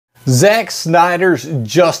Zack Snyder's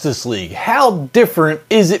Justice League. How different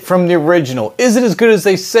is it from the original? Is it as good as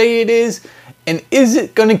they say it is? And is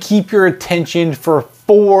it going to keep your attention for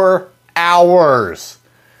 4 hours?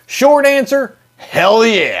 Short answer, hell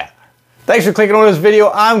yeah. Thanks for clicking on this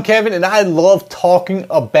video. I'm Kevin and I love talking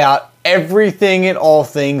about everything and all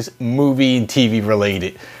things movie and TV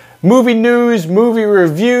related. Movie news, movie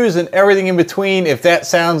reviews, and everything in between. If that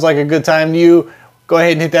sounds like a good time to you, go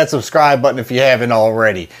ahead and hit that subscribe button if you haven't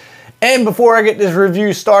already. And before I get this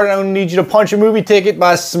review started, I'm going to need you to punch a movie ticket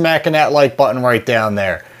by smacking that like button right down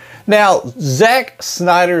there. Now, Zack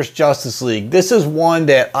Snyder's Justice League. This is one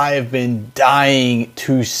that I have been dying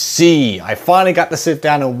to see. I finally got to sit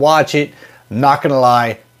down and watch it. I'm not going to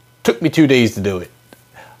lie, took me 2 days to do it.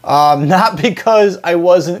 Not because I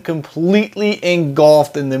wasn't completely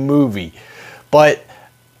engulfed in the movie, but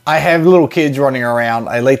I have little kids running around.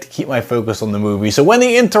 I like to keep my focus on the movie. So when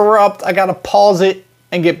they interrupt, I got to pause it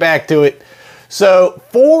and get back to it. So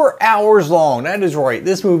 4 hours long. That is right.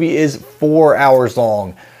 This movie is 4 hours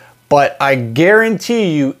long. But I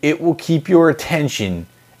guarantee you it will keep your attention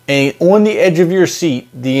and on the edge of your seat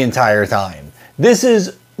the entire time. This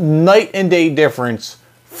is night and day difference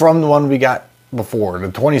from the one we got before, the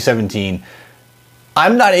 2017.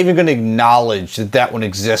 I'm not even going to acknowledge that that one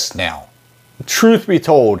exists now. Truth be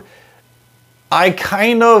told, I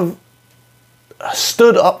kind of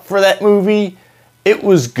stood up for that movie. It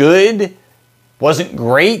was good, wasn't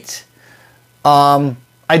great. I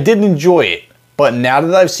did enjoy it, but now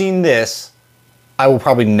that I've seen this, I will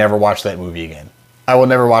probably never watch that movie again. I will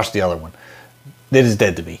never watch the other one. It is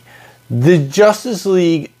dead to me. The Justice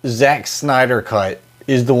League Zack Snyder cut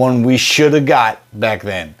is the one we should have got back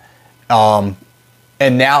then.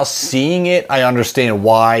 And now seeing it, I understand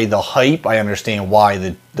why the hype. I understand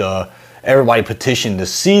why everybody petitioned to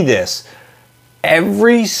see this.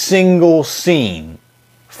 Every single scene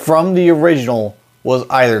from the original was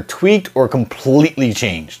either tweaked or completely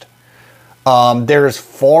changed. There's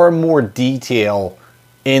far more detail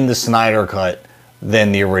in the Snyder cut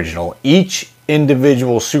than the original. Each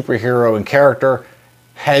individual superhero and character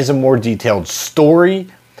has a more detailed story.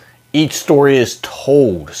 Each story is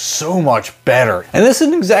told so much better. And this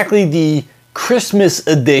isn't exactly the Christmas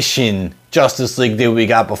edition Justice League that we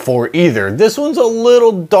got before either. This one's a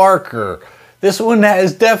little darker. This one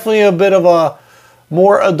has definitely a bit of a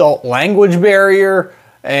more adult language barrier.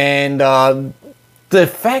 And the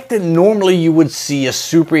fact that normally you would see a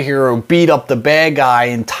superhero beat up the bad guy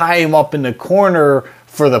and tie him up in the corner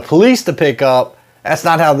for the police to pick up, that's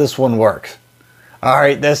not how this one works. All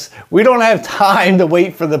right, we don't have time to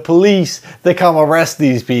wait for the police to come arrest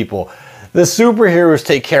these people. The superheroes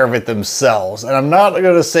take care of it themselves. And I'm not going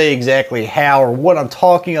to say exactly how or what I'm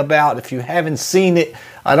talking about. If you haven't seen it,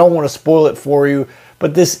 I don't want to spoil it for you.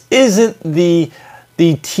 But this isn't the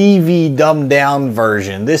TV dumbed down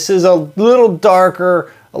version. This is a little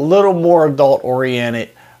darker, a little more adult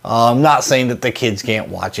oriented. I'm not saying that the kids can't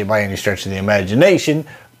watch it by any stretch of the imagination,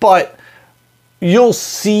 but you'll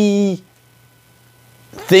see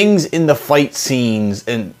things in the fight scenes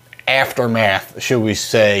and aftermath, should we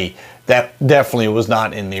say, that definitely was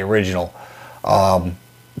not in the original.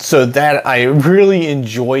 So that I really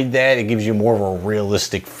enjoyed that. It gives you more of a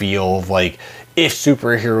realistic feel of like, if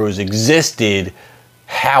superheroes existed,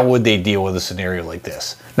 how would they deal with a scenario like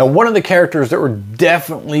this? Now, one of the characters that were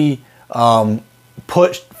definitely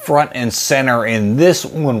pushed front and center in this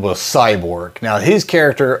one was Cyborg. Now, his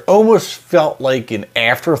character almost felt like an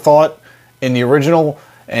afterthought in the original,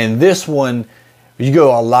 and this one, you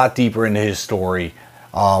go a lot deeper into his story,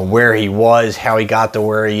 where he was, how he got to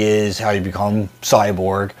where he is, how he became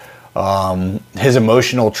Cyborg, his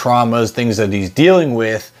emotional traumas, things that he's dealing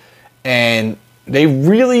with, and they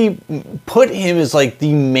really put him as like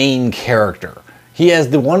the main character. He has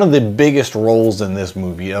one of the biggest roles in this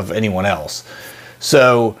movie of anyone else.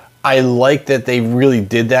 So I like that they really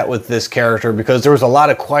did that with this character because there was a lot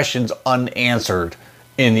of questions unanswered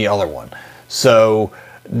in the other one. So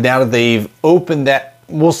now that they've opened that,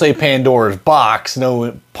 we'll say Pandora's box,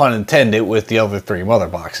 no pun intended, with the other 3 mother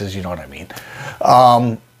boxes, you know what I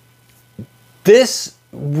mean. This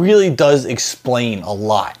really does explain a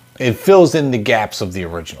lot. It fills in the gaps of the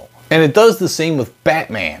original. And it does the same with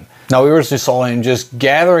Batman. Now, we originally saw him just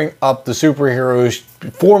gathering up the superheroes,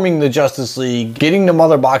 forming the Justice League, getting the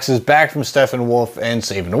mother boxes back from Steppenwolf, and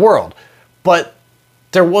saving the world. But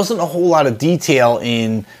there wasn't a whole lot of detail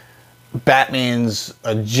in Batman's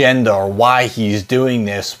agenda or why he's doing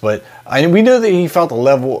this. But we know that he felt a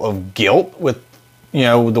level of guilt with,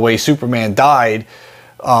 the way Superman died.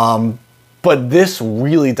 But this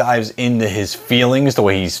really dives into his feelings, the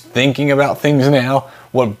way he's thinking about things now,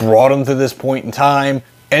 what brought him to this point in time.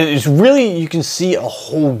 And it's really, you can see a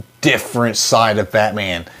whole different side of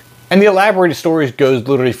Batman. And the elaborated stories goes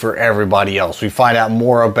literally for everybody else. We find out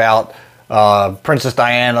more about Princess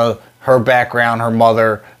Diana, her background, her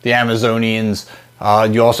mother, the Amazonians.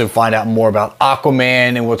 You also find out more about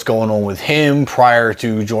Aquaman and what's going on with him prior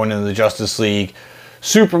to joining the Justice League.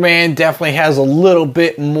 Superman definitely has a little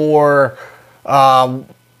bit more,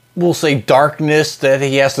 we'll say, darkness that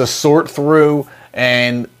he has to sort through,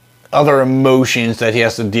 and other emotions that he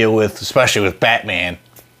has to deal with, especially with Batman.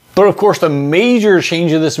 But of course, the major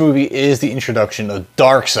change of this movie is the introduction of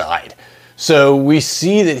Darkseid. So we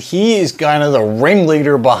see that he is kind of the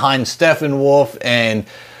ringleader behind Steppenwolf and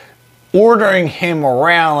ordering him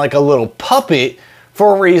around like a little puppet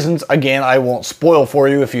for reasons, again, I won't spoil for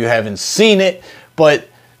you if you haven't seen it, but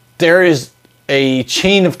there is a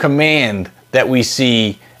chain of command that we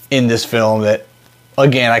see in this film that,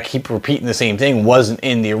 again, I keep repeating the same thing, wasn't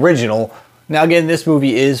in the original. Now again, this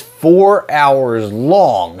movie is 4 hours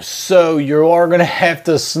long, so you are going to have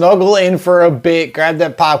to snuggle in for a bit, grab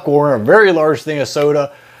that popcorn, a very large thing of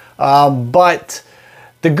soda, but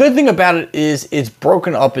the good thing about it is it's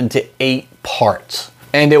broken up into 8 parts.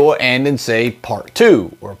 And it will end in, say, part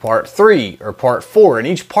 2, or part 3, or part 4, and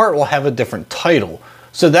each part will have a different title.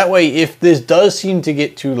 So that way, if this does seem to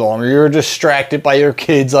get too long, or you're distracted by your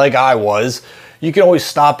kids like I was, you can always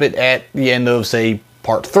stop it at the end of, say,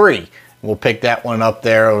 part 3. We'll pick that one up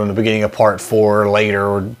there in the beginning of part 4 later,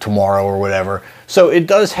 or tomorrow, or whatever. So it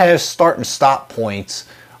does have start and stop points,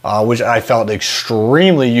 which I felt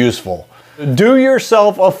extremely useful. Do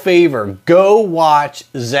yourself a favor. Go watch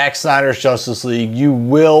Zack Snyder's Justice League. You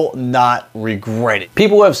will not regret it.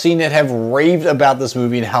 People who have seen it have raved about this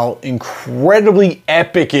movie and how incredibly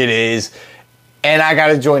epic it is. And I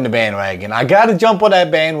gotta join the bandwagon. I gotta jump on that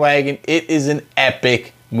bandwagon. It is an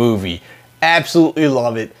epic movie. Absolutely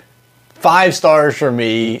love it. 5 stars for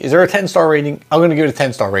me. Is there a 10-star rating? I'm gonna give it a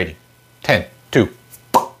 10-star rating. 10, 2.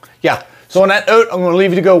 Yeah. So on that note, I'm gonna leave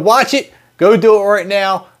you to go watch it. Go do it right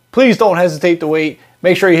now. Please don't hesitate to wait.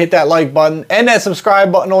 Make sure you hit that like button and that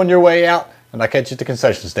subscribe button on your way out. And I'll catch you at the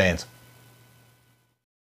concession stands.